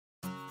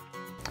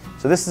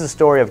So this is the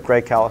story of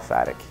Greg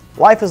Kalifatik.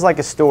 Life is like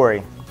a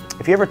story.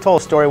 If you ever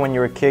told a story when you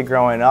were a kid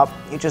growing up,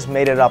 you just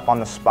made it up on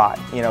the spot.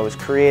 You know, it was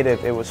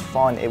creative, it was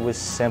fun, it was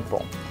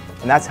simple.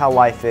 And that's how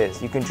life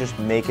is. You can just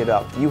make it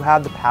up. You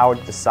have the power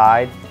to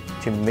decide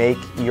to make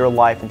your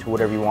life into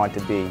whatever you want it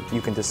to be. You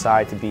can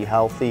decide to be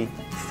healthy,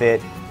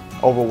 fit,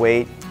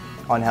 overweight,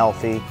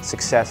 unhealthy,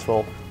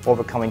 successful,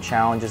 overcoming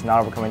challenges,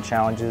 not overcoming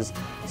challenges.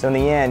 So in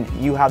the end,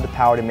 you have the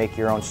power to make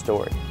your own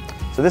story.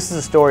 So this is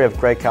the story of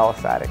Greg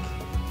Kalifatik.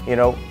 You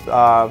know,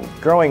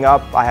 growing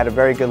up, I had a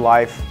very good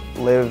life,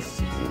 lived,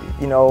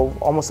 you know,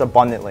 almost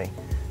abundantly.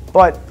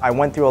 But I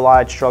went through a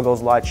lot of struggles,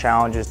 a lot of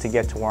challenges to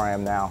get to where I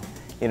am now.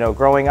 You know,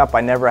 growing up,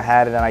 I never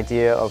had an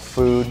idea of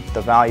food,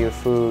 the value of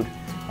food,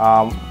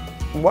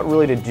 what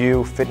really to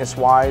do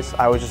fitness-wise.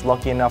 I was just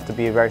lucky enough to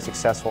be a very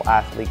successful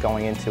athlete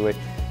going into it,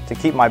 to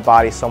keep my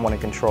body somewhat in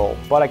control.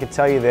 But I can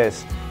tell you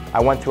this,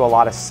 I went through a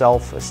lot of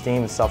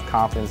self-esteem and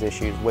self-confidence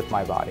issues with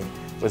my body.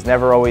 Was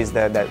never always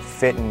that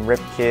fit and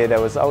ripped kid. I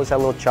always had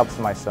little chubs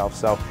to myself,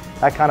 so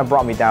that kind of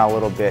brought me down a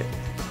little bit.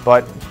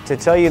 But to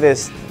tell you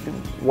this,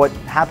 what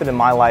happened in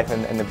my life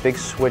and the big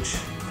switch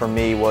for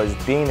me was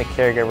being the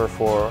caregiver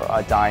for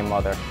a dying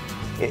mother.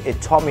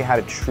 It taught me how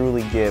to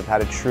truly give, how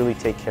to truly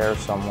take care of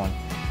someone.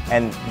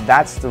 And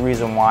that's the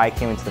reason why I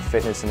came into the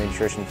fitness and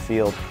nutrition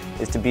field,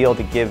 is to be able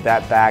to give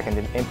that back and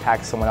to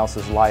impact someone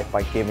else's life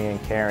by giving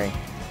and caring.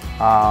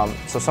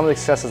 So some of the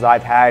successes that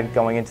I've had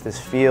going into this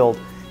field,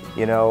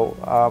 you know,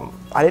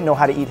 I didn't know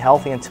how to eat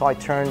healthy until I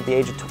turned the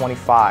age of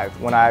 25,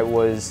 when I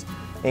was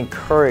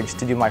encouraged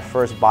to do my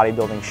first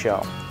bodybuilding show,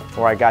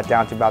 where I got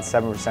down to about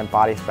 7%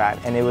 body fat.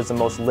 And it was the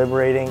most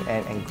liberating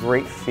and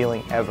great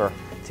feeling ever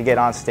to get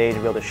on stage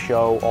and be able to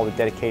show all the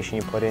dedication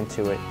you put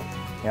into it.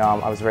 You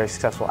know, I was a very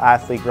successful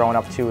athlete growing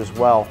up too as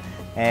well.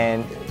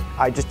 And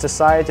I just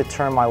decided to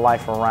turn my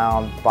life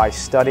around by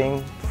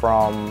studying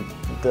from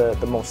the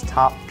most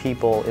top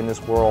people in this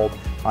world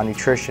on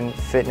nutrition,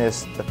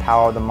 fitness, the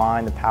power of the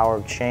mind, the power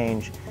of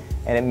change.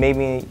 And it made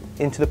me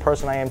into the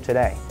person I am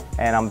today.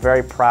 And I'm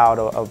very proud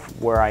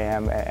of where I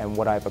am and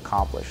what I've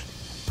accomplished.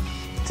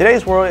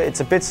 Today's world, it's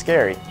a bit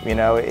scary. You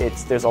know,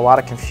 there's a lot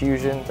of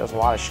confusion, there's a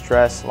lot of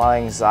stress, a lot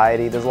of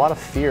anxiety, there's a lot of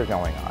fear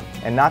going on.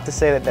 And not to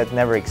say that that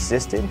never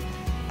existed,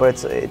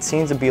 but it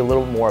seems to be a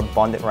little more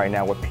abundant right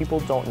now, where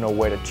people don't know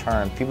where to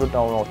turn, people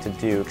don't know what to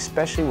do,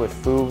 especially with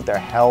food, their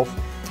health.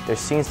 There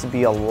seems to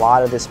be a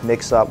lot of this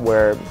mix-up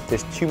where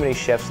there's too many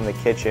chefs in the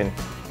kitchen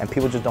and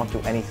people just don't do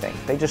anything.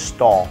 They just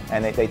stall,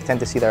 and they tend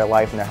to see their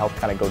life and their health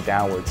kind of go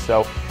downwards.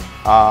 So,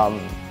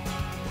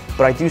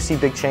 but I do see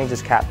big changes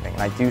happening,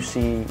 and I do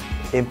see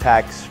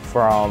impacts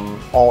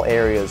from all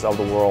areas of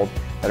the world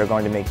that are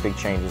going to make big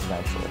changes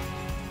eventually.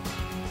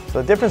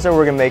 So the difference that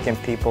we're going to make in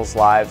people's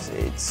lives,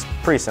 it's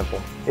pretty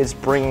simple. It's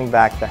bringing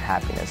back the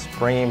happiness,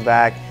 bringing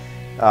back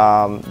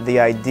the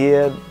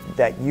idea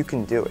that you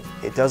can do it.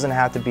 It doesn't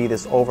have to be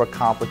this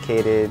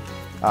overcomplicated,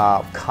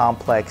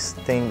 complex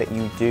thing that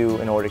you do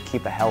in order to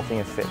keep a healthy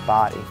and fit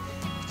body.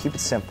 Keep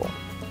it simple.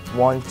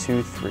 1,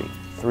 2, 3.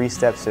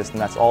 3-step system,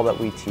 that's all that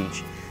we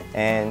teach.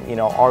 And you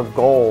know, our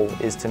goal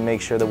is to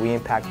make sure that we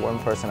impact one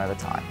person at a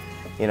time.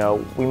 You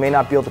know, we may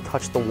not be able to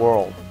touch the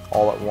world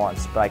all at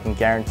once, but I can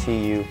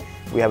guarantee you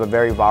we have a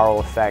very viral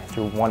effect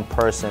through one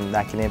person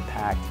that can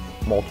impact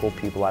multiple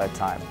people at a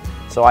time.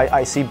 So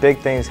I see big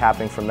things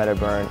happening for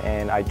MetaBurn,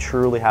 and I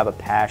truly have a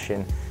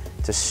passion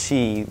to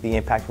see the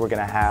impact we're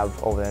going to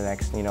have over the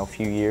next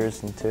few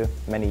years into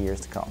many years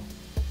to come.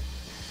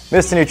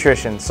 Mr.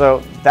 Nutrition,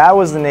 so that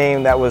was the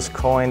name that was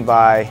coined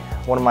by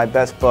one of my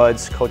best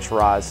buds, Coach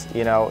Roz.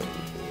 You know,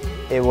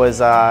 it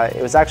was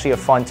actually a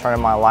fun turn in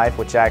my life,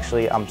 which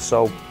actually I'm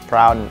so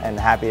proud and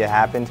happy it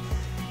happened.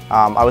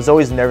 I was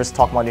always nervous to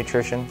talk about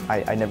nutrition.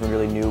 I never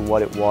really knew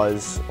what it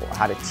was or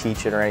how to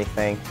teach it or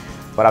anything.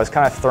 But I was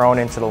kind of thrown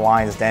into the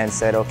lion's den and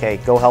said, okay,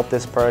 go help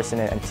this person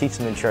and teach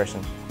them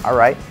nutrition. All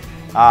right.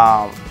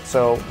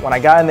 So when I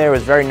got in there, it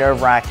was very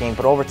nerve-wracking,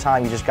 but over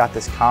time you just got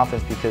this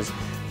confidence because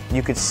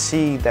you could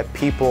see that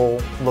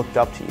people looked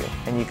up to you,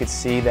 and you could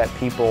see that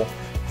people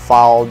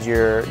followed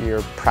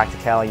your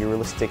practicality, your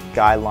realistic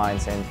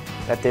guidelines, and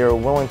that they were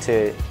willing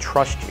to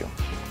trust you.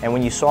 And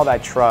when you saw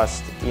that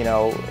trust, you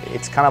know,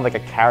 it's kind of like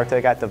a character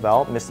that got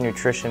developed. Mr.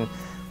 Nutrition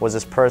was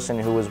this person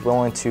who was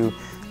willing to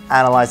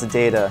analyze the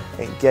data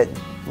and get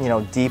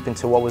deep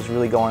into what was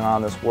really going on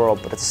in this world,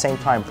 but at the same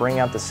time bring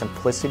out the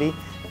simplicity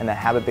and the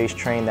habit-based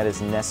training that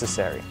is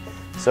necessary.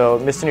 So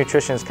Mr.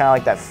 Nutrition is kind of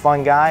like that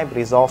fun guy, but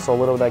he's also a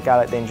little that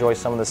guy that enjoys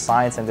some of the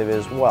science end of it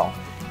as well.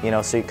 You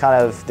know, so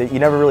you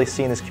never really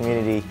see in this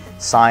community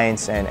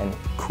science and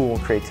cool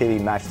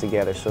creativity matched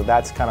together. So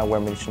that's kind of where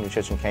Mr.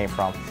 Nutrition came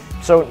from.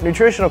 So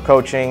nutritional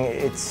coaching,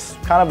 it's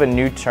kind of a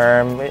new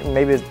term.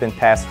 Maybe it's been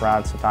passed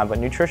around sometime, but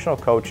nutritional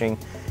coaching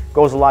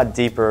goes a lot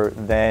deeper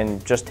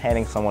than just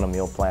handing someone a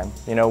meal plan.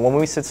 You know, when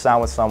we sit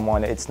down with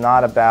someone, it's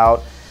not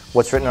about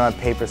what's written on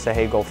paper, say,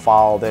 hey, go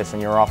follow this,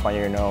 and you're off on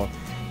your own.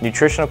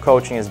 Nutritional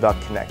coaching is about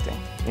connecting.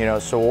 You know,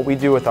 so what we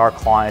do with our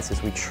clients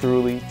is we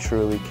truly,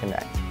 truly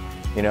connect.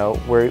 You know,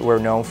 we're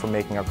known for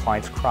making our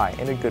clients cry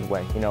in a good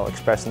way, you know,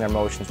 expressing their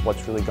emotions,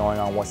 what's really going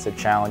on, what's their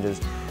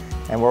challenges.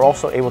 And we're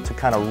also able to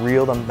kind of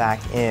reel them back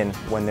in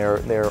when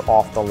they're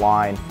off the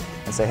line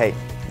and say, hey,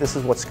 this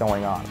is what's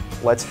going on.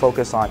 Let's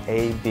focus on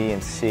A, B,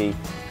 and C,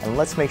 and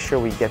let's make sure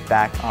we get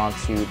back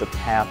onto the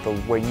path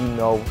of where you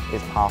know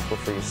is possible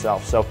for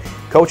yourself. So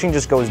coaching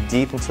just goes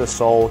deep into the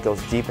soul,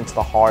 goes deep into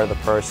the heart of the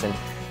person,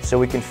 so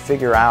we can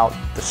figure out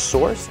the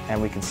source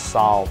and we can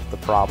solve the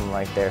problem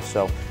right there.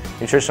 So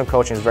nutritional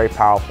coaching is very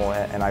powerful,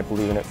 and I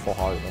believe in it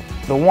full-heartedly.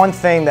 The one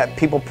thing that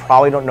people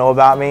probably don't know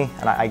about me,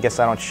 and I guess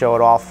I don't show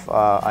it off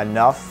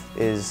enough,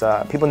 is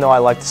people know I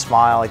like to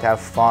smile, I like to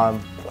have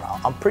fun.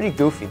 I'm pretty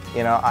goofy,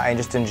 you know. I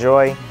just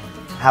enjoy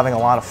having a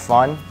lot of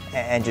fun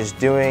and just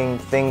doing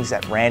things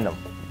at random,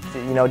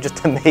 you know, just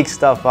to make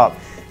stuff up,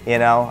 you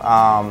know.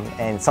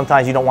 And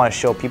sometimes you don't want to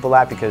show people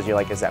that because you're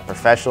like, is that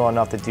professional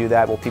enough to do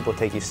that? Will people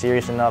take you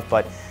serious enough?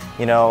 But,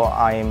 you know,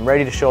 I am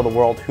ready to show the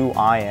world who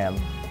I am,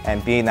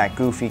 and being that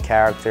goofy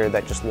character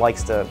that just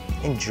likes to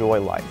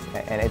enjoy life,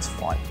 and it's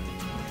fun.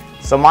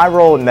 So my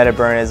role at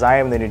MetaBurn is I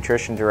am the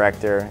nutrition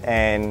director,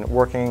 and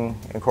working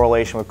in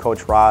correlation with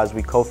Coach Roz,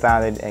 we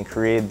co-founded and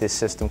created this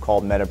system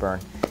called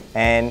MetaBurn.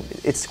 And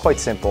it's quite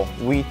simple.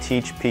 We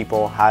teach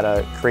people how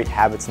to create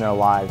habits in their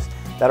lives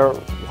that are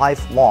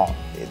lifelong.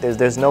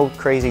 There's no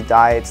crazy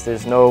diets,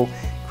 there's no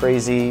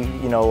crazy,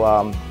 you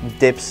know,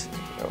 dips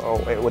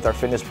with our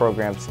fitness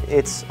programs.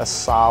 It's a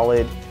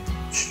solid,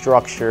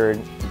 structured,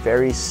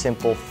 very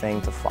simple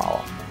thing to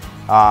follow.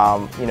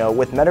 You know,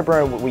 with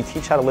MetaBurn, we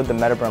teach how to live the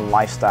MetaBurn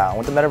lifestyle. And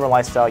with the MetaBurn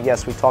lifestyle,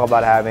 yes, we talk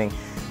about having,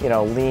 you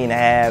know, lean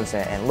abs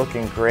and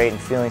looking great and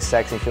feeling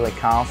sexy, feeling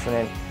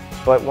confident.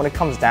 But when it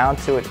comes down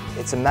to it,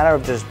 it's a matter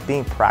of just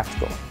being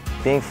practical,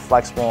 being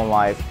flexible in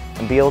life,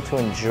 and be able to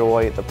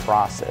enjoy the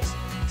process.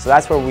 So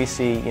that's where we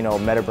see, you know,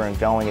 MetaBurn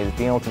going, is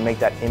being able to make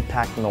that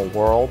impact in the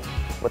world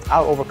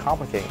without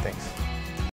overcomplicating things.